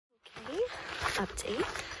update.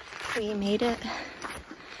 We made it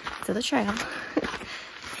to the trail.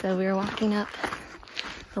 So we were walking up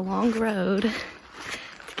the long road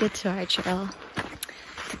to get to our trail.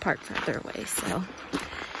 The park further away, so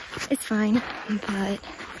it's fine, but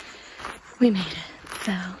we made it.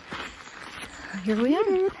 So here we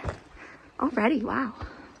are. Already, wow.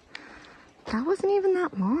 That wasn't even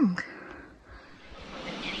that long.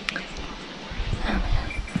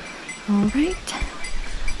 All right,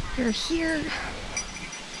 we're here,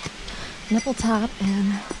 Nippletop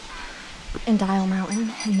and Dial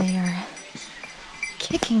Mountain, and they are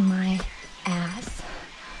kicking my ass.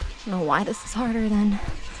 I don't know why this is harder than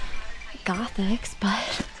Gothics,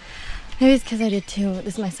 but maybe it's because I did two.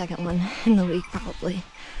 This is my second one in the week, probably.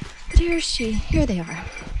 But here they are.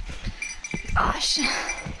 Gosh.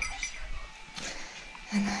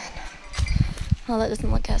 And then, well, that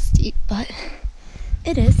doesn't look as steep, but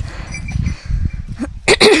it is.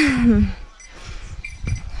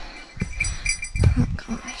 Oh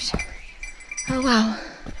gosh. Oh wow.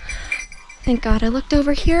 Thank God I looked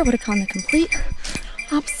over here. I would have gone the complete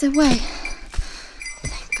opposite way.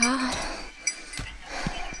 Thank God.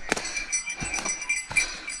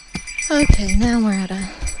 Okay, now we're at a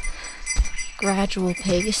gradual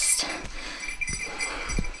pace.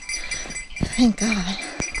 Thank God.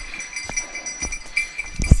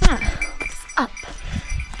 So, it's up.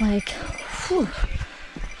 Like, whew.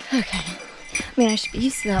 Okay. I mean, I should be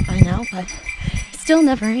used to that by now, but still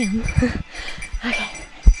never am. Okay.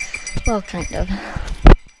 Well, kind of.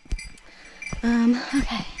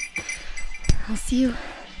 Okay. I'll see you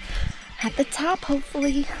at the top,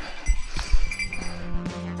 hopefully.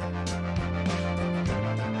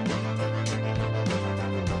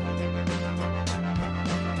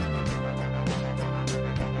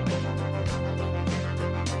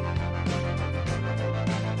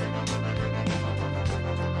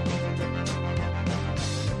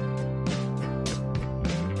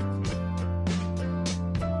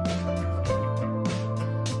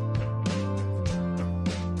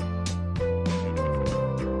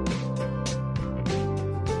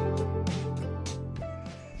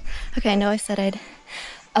 Okay, I know I said I'd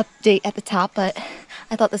update at the top, but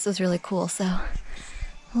I thought this was really cool, so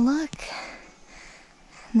look.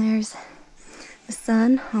 And there's the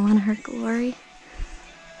sun all in her glory.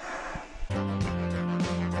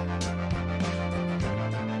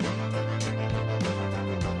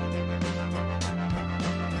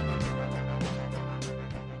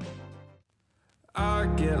 I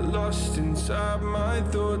get lost inside my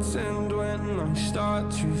thoughts, and when I start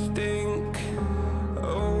to think,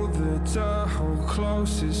 oh, the tunnel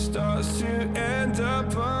closest starts to end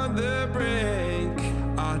up on the brink.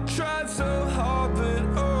 I tried so hard, but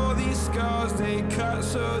all these scars, they cut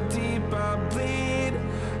so deep I bleed.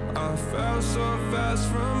 I fell so fast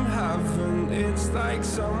from heaven, it's like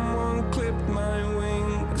someone clipped my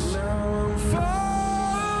wings. Now I'm falling,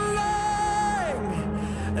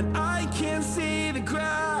 and I can't see the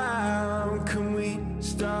ground. Can we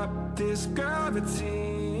stop this gravity?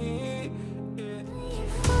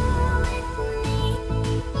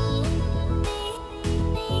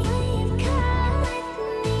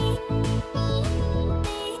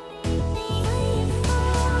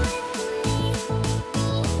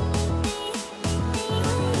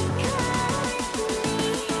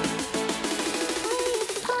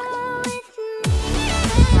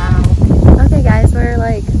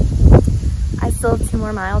 I still have 2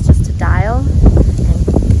 more miles just to Dial and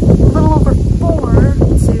a little over 4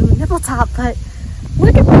 to Nippletop, but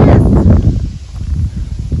look at this!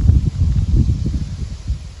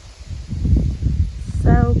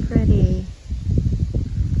 So pretty.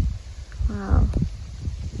 Wow.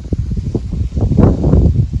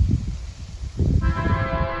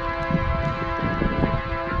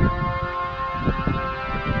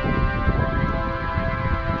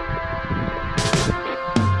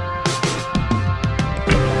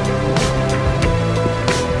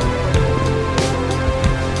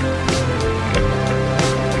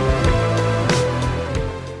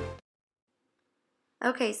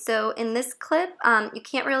 Okay, so in this clip, you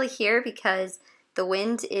can't really hear because the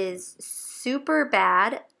wind is super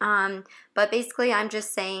bad, but basically I'm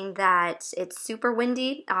just saying that it's super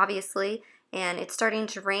windy, obviously, and it's starting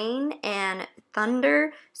to rain and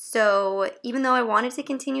thunder, so even though I wanted to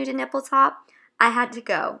continue to Nippletop, I had to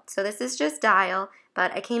go. So this is just Dial,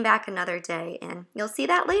 but I came back another day, and you'll see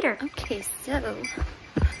that later. Okay, so,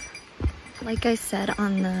 like I said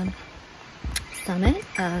on the summit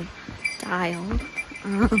of Dial,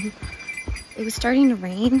 it was starting to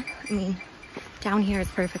rain. I mean, down here it's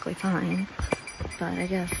perfectly fine, but I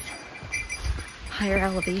guess higher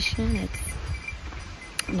elevation it's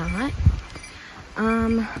not.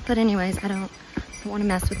 But anyways, I don't want to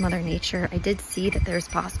mess with Mother Nature. I did see that there's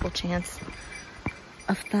possible chance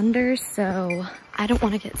of thunder, so I don't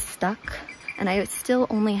want to get stuck. And I still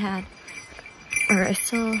had,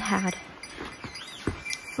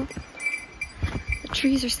 oh, the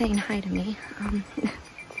trees are saying hi to me.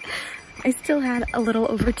 I still had a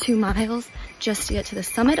little over 2 miles just to get to the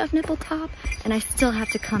summit of Nippletop, and I still have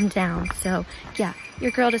to come down. So yeah,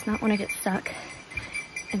 your girl does not want to get stuck.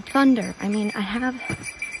 And thunder, I mean, I have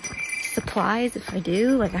supplies if I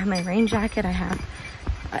do, like I have my rain jacket, I have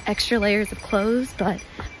extra layers of clothes, but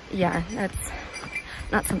yeah, that's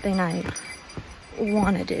not something I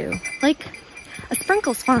want to do. Like, a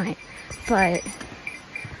sprinkle's fine, but,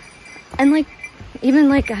 and like, even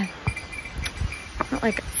like a, not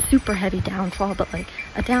like super heavy downfall, but like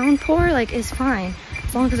a downpour like is fine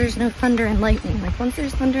as long as there's no thunder and lightning. Like once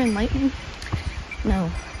there's thunder and lightning,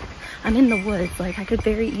 no, I'm in the woods, like I could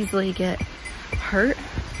very easily get hurt.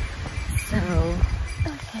 So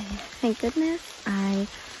okay, thank goodness I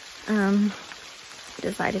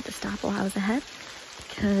decided to stop while I was ahead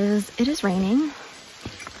because it is raining.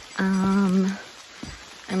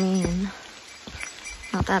 I mean,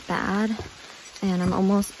 not that bad, and I'm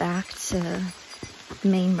almost back to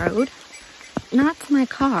main road. Not to my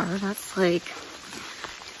car, that's like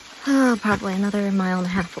probably another 1.5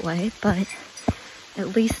 miles away, but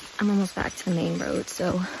at least I'm almost back to the main road,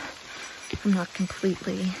 so I'm not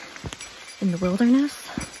completely in the wilderness.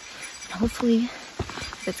 And hopefully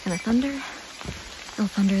if it's gonna thunder, it'll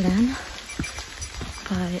thunder then.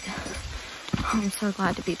 But I'm so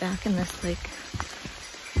glad to be back in this like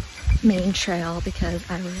main trail because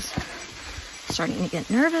I was starting to get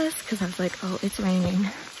nervous because I was like, oh, it's raining.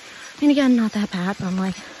 I mean, again, not that bad, but I'm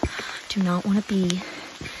like, do not want to be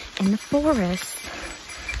in the forest.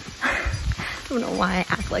 I don't know why I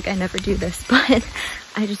act like I never do this, but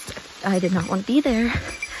I did not want to be there.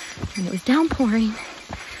 And it was downpouring.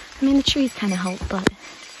 I mean, the trees kind of help, but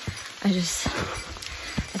I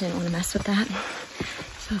didn't want to mess with that.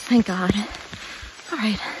 So thank God. All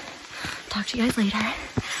right, talk to you guys later.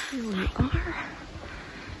 Here we are,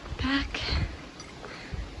 back.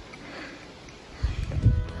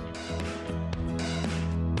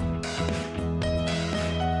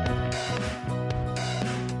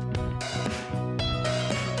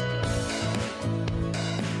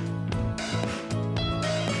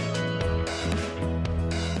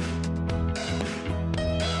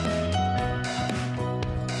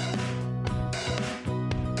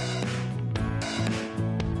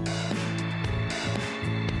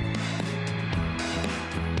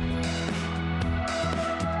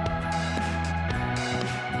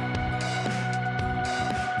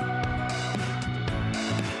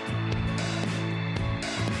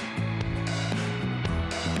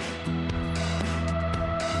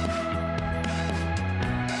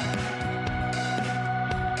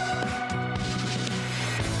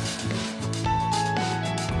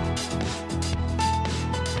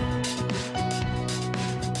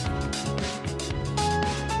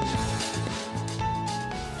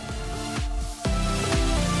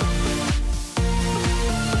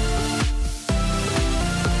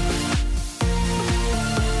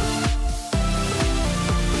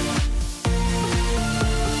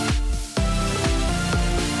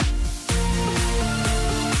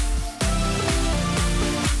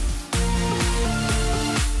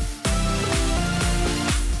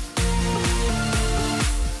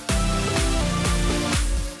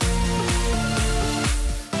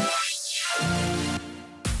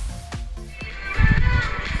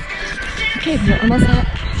 Okay, we're almost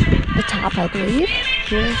at the top, I believe.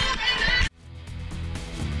 Here.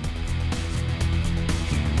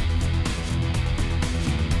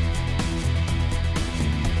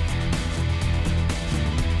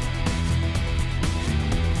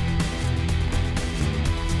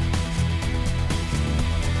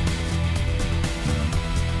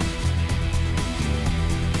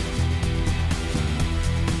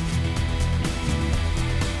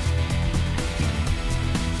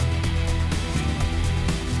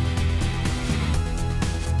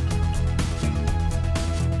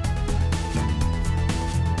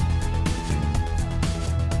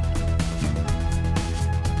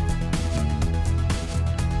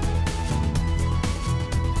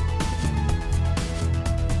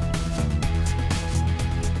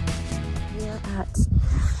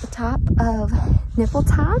 Top of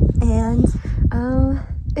Nippletop, and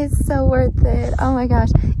it's so worth it. Oh my gosh,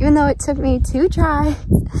 even though it took me 2 tries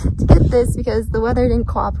to get this because the weather didn't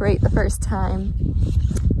cooperate the first time,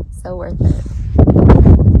 so worth it.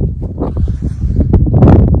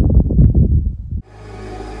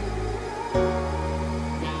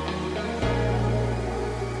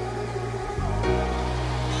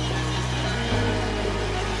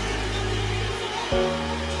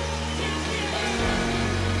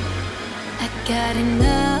 had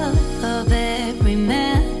enough of every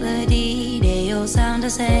melody. They all sound the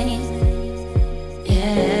same.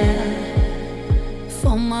 Yeah.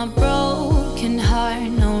 For my broken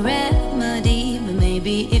heart, no remedy. But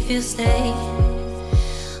maybe if you stay,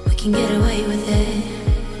 we can get away with it.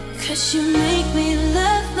 'Cause you make me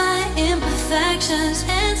love my imperfections,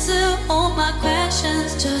 answer all my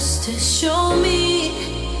questions, just to show me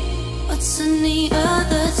what's on the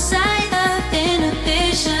other side of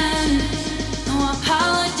inhibition. No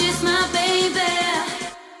apologies, my baby.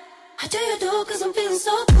 I do you do 'cause I'm feeling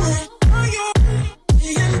so good.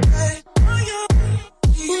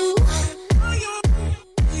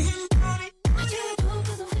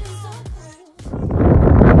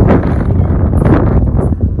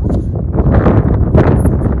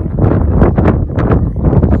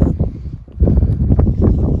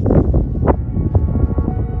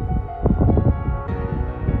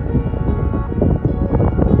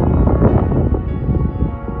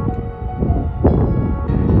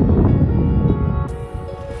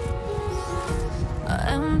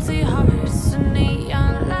 Empty hearts and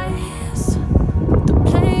neon lights, they're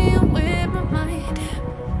playing with my mind.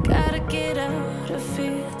 Gotta get out of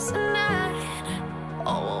here tonight.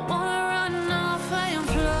 Oh, I wanna run off and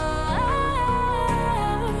fly.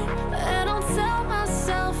 And I'll tell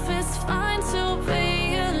myself it's fine to be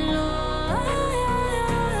alone,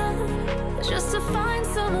 just to find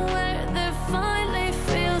somewhere that finally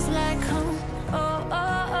feels like home. Oh,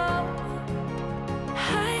 oh, oh.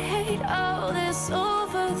 I hate all this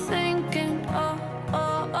overthinking. Oh,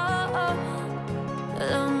 oh, oh, oh.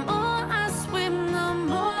 The more I swim, the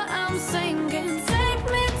more I'm sinking. Take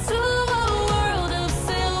me to a world of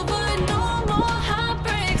silver. No more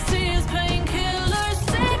heartbreaks, tears, painkillers.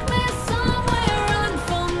 Take me somewhere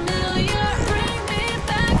unfamiliar. Bring me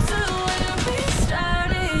back to where we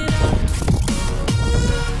started out.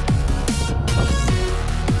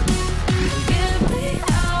 Get me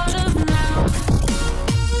out of now.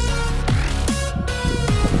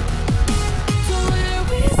 To where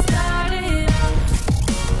we started out.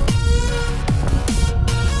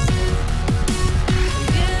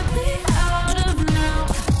 Get me out of now.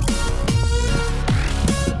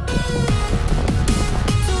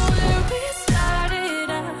 To where we started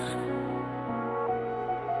out.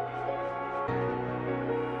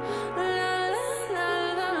 La la la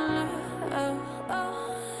la la. Oh, oh.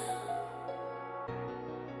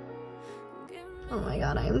 Oh my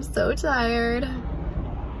god, I am so tired.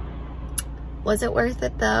 Was it worth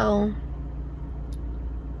it though?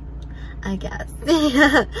 I guess.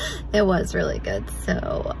 It was really good.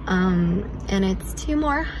 So, and it's 2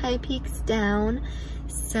 more high peaks down.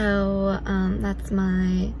 So, that's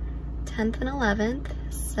my 10th and 11th.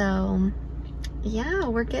 So, yeah,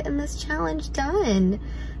 we're getting this challenge done.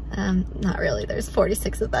 Not really, there's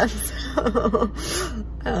 46 of them. So,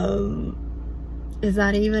 is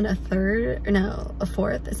that even a third? No, a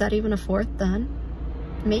fourth? Is that even a fourth done?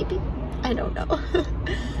 Maybe? I don't know.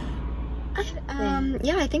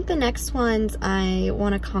 Yeah, I think the next ones I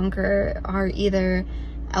want to conquer are either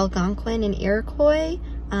Algonquin and Iroquois,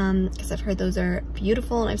 because I've heard those are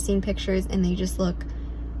beautiful and I've seen pictures and they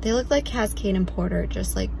look like Cascade and Porter,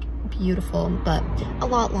 just like beautiful, but a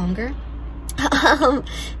lot longer.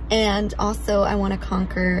 And also I want to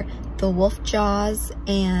conquer the Wolf Jaws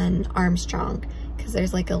and Armstrong, because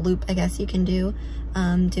there's like a loop I guess you can do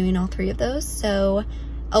doing all 3 of those. So,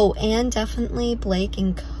 oh, and definitely Blake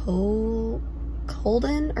and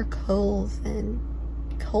Colden or Colvin?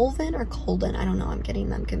 Colvin or Colden? I don't know, I'm getting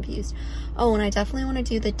them confused. Oh, and I definitely want to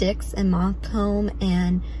do the Dix and Montcalm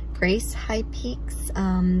and Grace high peaks.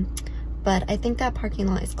 But I think that parking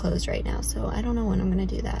lot is closed right now, so I don't know when I'm gonna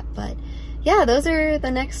do that. But yeah, those are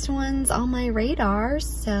the next ones on my radar,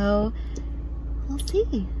 so we'll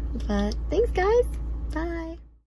see. But thanks guys, bye.